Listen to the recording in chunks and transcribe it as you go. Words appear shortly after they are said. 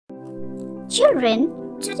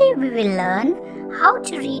Children, today we will learn how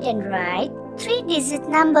to read and write 3-digit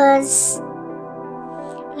numbers.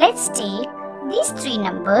 Let's take these 3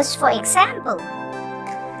 numbers for example.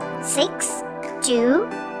 6, 2,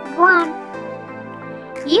 1.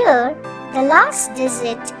 Here, the last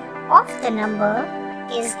digit of the number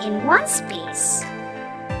is in ones place.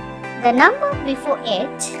 The number before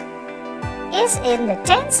it is in the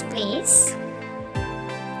tens place,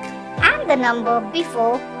 and the number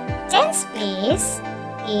before tens place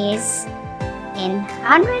is in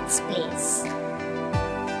hundreds place.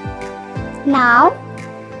 Now,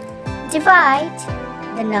 divide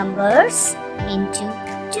the numbers into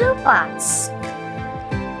 2 parts.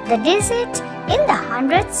 The digit in the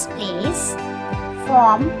hundreds place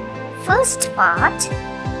form first part,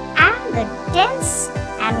 and the tens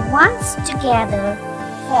and ones together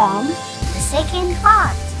form the second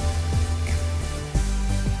part.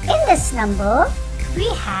 In this number, we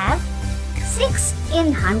have 6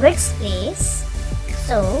 in hundreds place,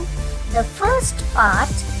 so the first part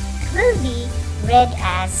will be read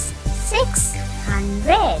as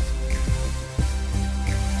 600.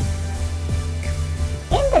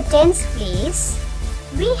 In the tens place,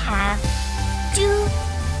 we have 2,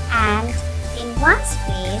 and in ones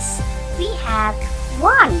place, we have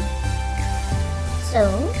 1. So,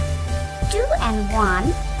 2 and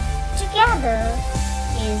 1 together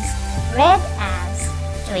is read as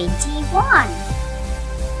 21.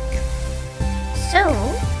 So,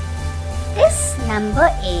 this number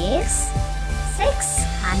is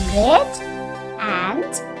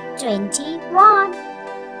 621.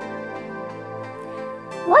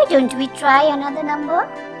 Why don't we try another number?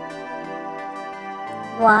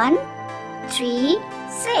 1, 3,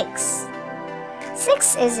 6.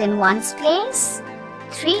 6 is in ones place,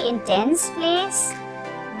 3 in tens place,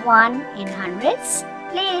 1 in hundreds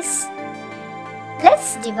place.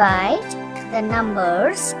 Let's divide the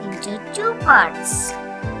numbers into 2 parts.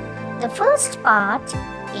 The first part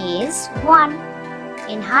is 1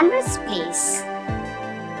 in hundreds place.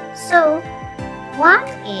 So, 1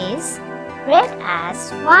 is read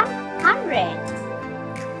as 100.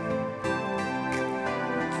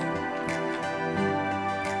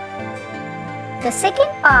 The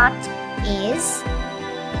second part is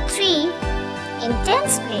 3 in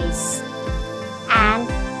tens place and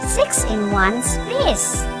 6 in ones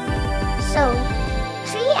place. So,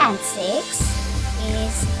 3 and 6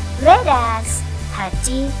 is read as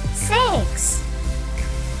 36.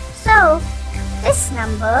 So, this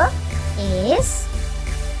number is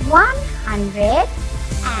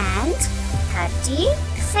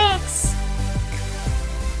 136.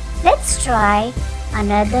 Let's try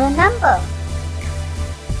another number.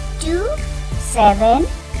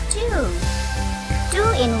 272. 2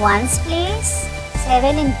 in ones place,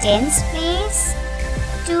 7 in tens place,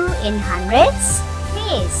 2 in hundreds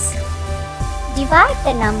place. Divide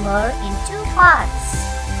the number in 2 parts.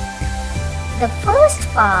 The first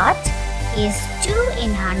part is 2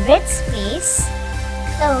 in hundreds place,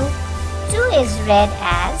 so 2 is read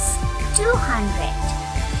as 200.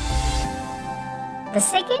 The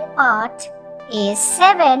second part is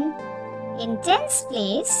 7 in tens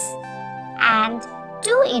place and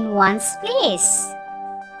 2 in ones place.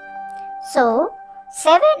 So,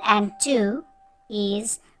 7 and 2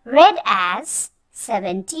 is read as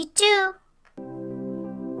 72.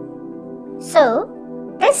 So,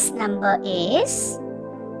 this number is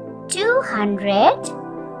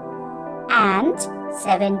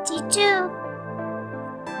 272.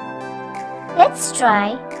 Let's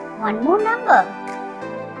try one more number.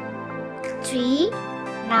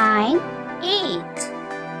 398.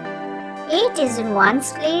 8 is in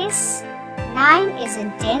ones place, 9 is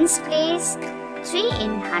in tens place, 3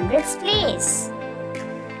 in hundreds place.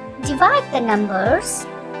 Divide the numbers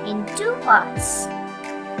in 2 parts.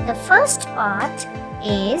 The first part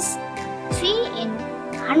is 3 in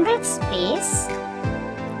hundreds place,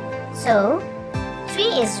 so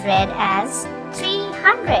 3 is read as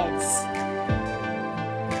 300s.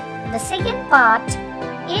 The second part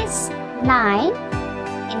is 9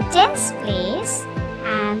 in tens place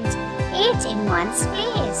and 8 in ones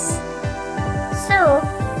place. So,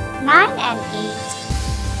 9 and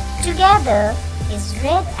 8 together is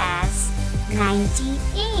read as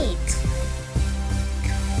 98.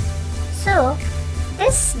 So,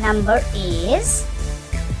 this number is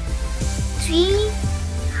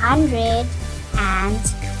 398.